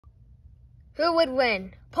Who would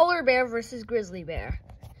win? Polar bear versus grizzly bear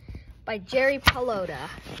by Jerry Pallotta.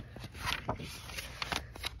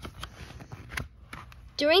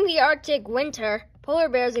 During the Arctic winter, polar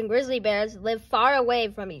bears and grizzly bears live far away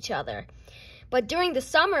from each other. But during the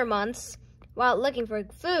summer months, while looking for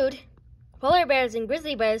food, polar bears and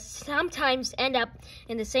grizzly bears sometimes end up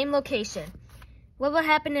in the same location. What would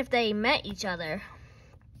happen if they met each other?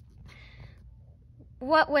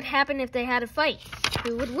 What would happen if they had a fight?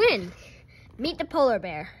 Who would win? Meet the polar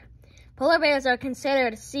bear. Polar bears are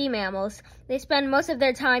considered sea mammals. They spend most of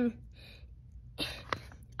their time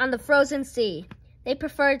on the frozen sea. They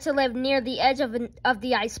prefer to live near the edge of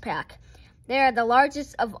the ice pack. They are the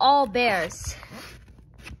largest of all bears.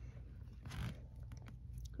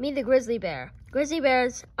 Meet the grizzly bear. Grizzly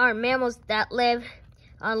bears are mammals that live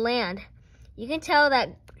on land. You can tell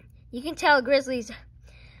grizzlies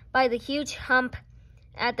by the huge hump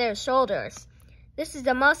at their shoulders. This is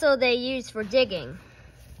the muscle they use for digging.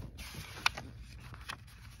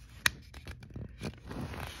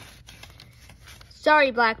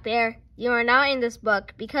 Sorry, black bear, you are not in this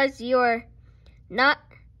book because you are not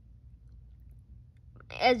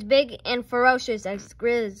as big and ferocious as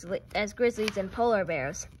grizzlies and polar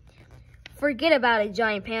bears. Forget about it,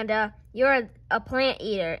 giant panda. You are a plant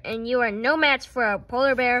eater, and you are no match for a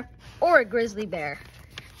polar bear or a grizzly bear.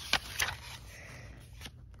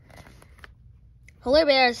 Polar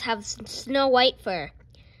bears have snow white fur.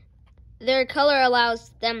 Their color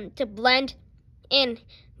allows them to blend in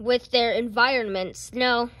with their environment,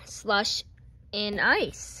 snow, slush, and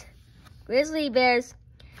ice. Grizzly bears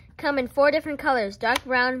come in 4 different colors: dark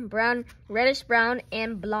brown, brown, reddish brown,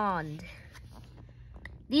 and blonde.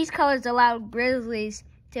 These colors allow grizzlies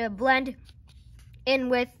to blend in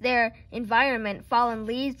with their environment, fallen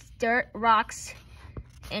leaves, dirt, rocks,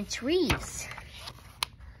 and trees.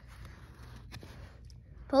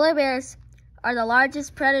 Polar bears are the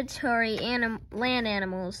largest predatory land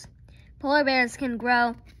animals. Polar bears can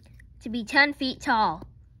grow to be 10 feet tall.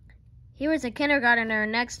 Here is a kindergartner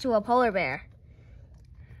next to a polar bear.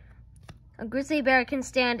 A grizzly bear can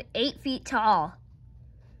stand 8 feet tall.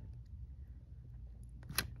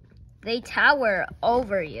 They tower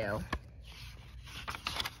over you.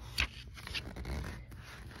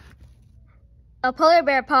 A polar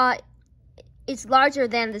bear paw is larger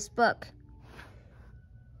than this book.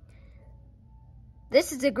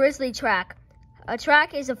 This is a grizzly track. A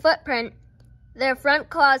track is a footprint. Their front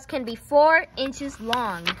claws can be 4 inches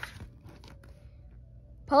long.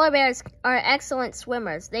 Polar bears are excellent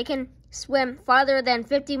swimmers. They can swim farther than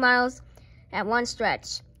 50 miles at one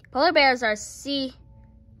stretch. Polar bears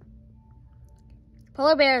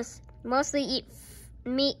mostly eat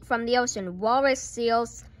meat from the ocean: walrus,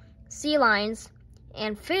 seals, sea lions,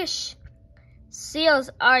 and fish. Seals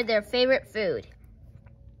are their favorite food.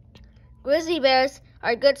 Grizzly bears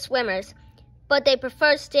are good swimmers, but they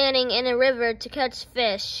prefer standing in a river to catch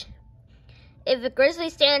fish. If a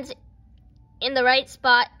grizzly stands in the right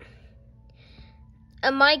spot,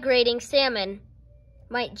 a migrating salmon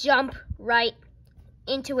might jump right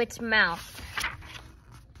into its mouth.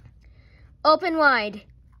 Open wide.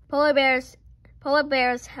 Polar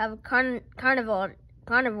bears have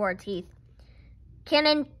carnivore teeth,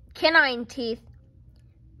 canine teeth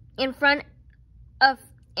in front of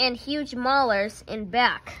and huge molars in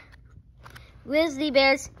back. Grizzly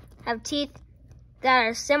bears have teeth that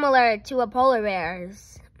are similar to a polar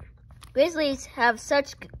bear's. Grizzlies have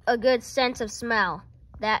such a good sense of smell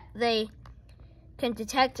that they can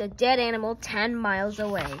detect a dead animal 10 miles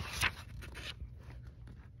away.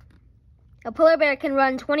 A polar bear can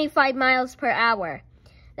run 25 miles per hour.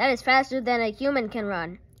 That is faster than a human can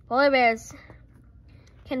run. Polar bears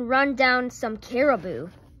can run down some caribou.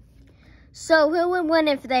 So who would win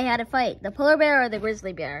if they had a fight, the polar bear or the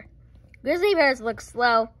grizzly bear? Grizzly bears look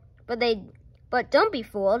slow, but don't be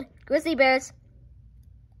fooled. Grizzly bears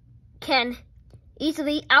can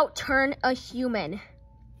easily outturn a human.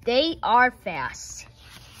 They are fast.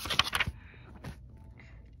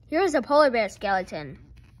 Here's a polar bear skeleton.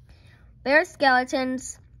 Bear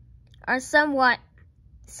skeletons are somewhat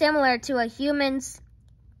similar to a human's.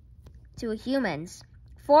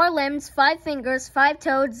 4 limbs, 5 fingers, 5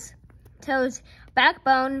 toes,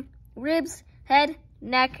 backbone, ribs, head,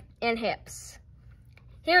 neck, and hips.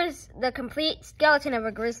 Here is the complete skeleton of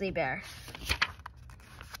a grizzly bear.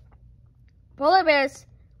 Polar bears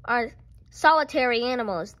are solitary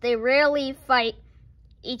animals. They rarely fight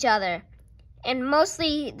each other, and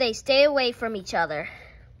mostly they stay away from each other.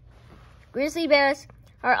 Grizzly bears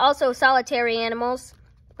are also solitary animals,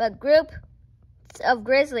 but groups of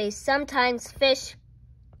grizzlies sometimes fish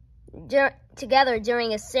together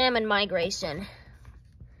during a salmon migration.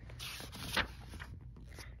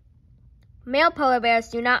 Male polar bears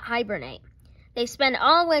do not hibernate. They spend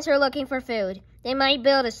all winter looking for food. They might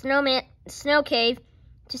build a snow cave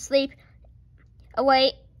to sleep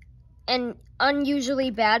away an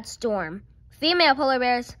unusually bad storm. Female polar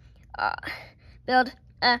bears build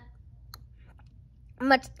a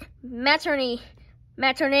maternity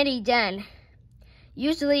den,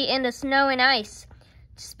 usually in the snow and ice,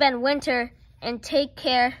 to spend winter and take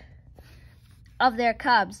care of their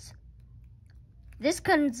cubs. This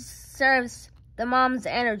conserves the mom's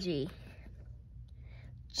energy.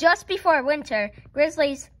 Just before winter,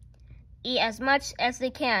 grizzlies eat as much as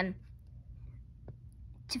they can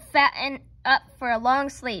to fatten up for a long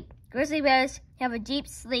sleep. Grizzly bears have a deep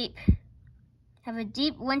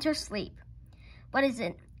winter sleep, but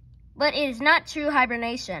it is not true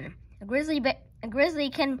hibernation. A grizzly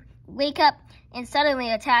can wake up and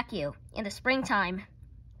suddenly attack you in the springtime.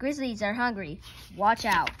 Grizzlies are hungry. Watch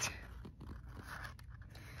out.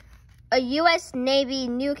 A U.S. Navy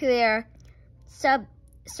nuclear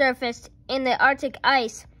surfaced in the Arctic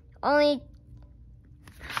ice, only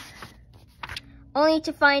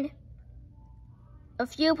to find a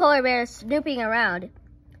few polar bears snooping around.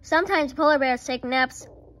 Sometimes polar bears take naps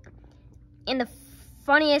in the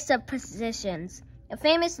funniest of positions. A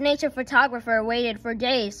famous nature photographer waited for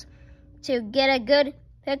days to get a good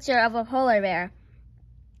picture of a polar bear.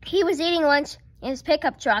 He was eating lunch in his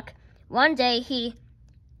pickup truck. One day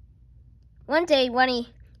when he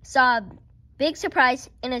saw a big surprise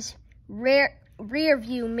in his rear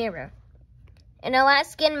view mirror. An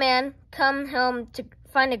Alaskan man come home to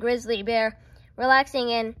find a grizzly bear relaxing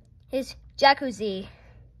in his jacuzzi.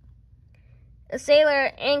 A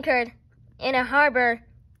sailor anchored in a harbor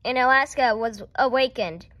in Alaska was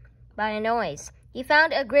awakened by a noise. He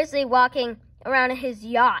found a grizzly walking around his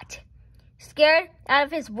yacht. Scared out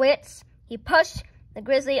of his wits, he pushed the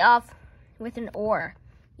grizzly off with an oar.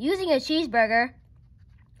 Using a cheeseburger,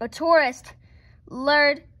 a tourist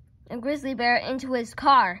lured a grizzly bear into his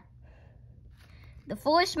car. The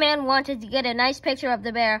foolish man wanted to get a nice picture of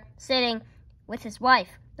the bear sitting with his wife.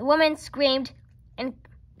 The woman screamed, and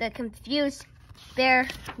the confused bear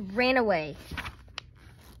ran away.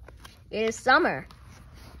 It is summer.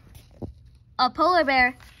 A polar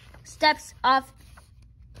bear steps off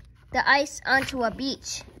the ice onto a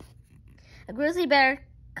beach. A grizzly bear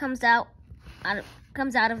comes out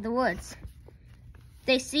of the woods.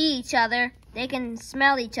 They see each other. They can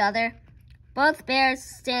smell each other. Both bears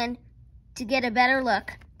stand to get a better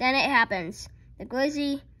look. Then it happens. The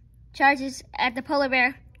grizzly charges at the polar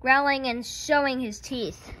bear, growling and showing his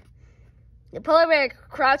teeth. The polar bear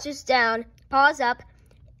crouches down, paws up,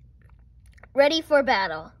 ready for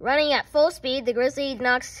battle. Running at full speed, the grizzly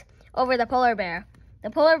knocks over the polar bear. The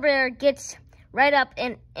polar bear gets right up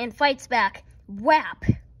and fights back. Whap!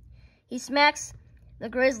 He smacks the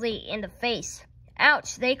grizzly in the face.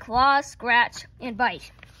 Ouch! They claw, scratch, and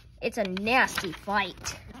bite. It's a nasty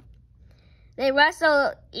fight. They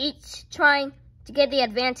wrestle, each trying to get the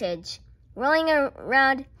advantage. Rolling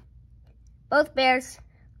around, both bears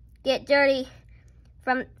get dirty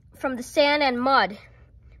from the sand and mud.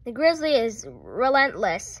 The grizzly is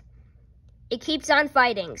relentless. It keeps on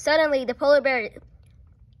fighting. Suddenly, the polar bear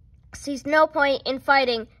sees no point in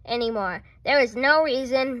fighting anymore. There is no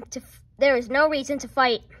reason to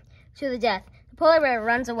fight to the death. The polar bear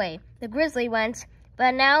runs away. The grizzly wins,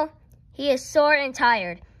 but now he is sore and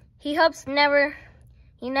tired. He hopes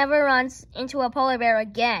he never runs into a polar bear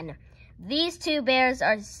again. These two bears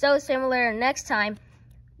are so similar, next time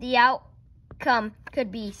the outcome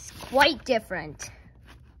could be quite different.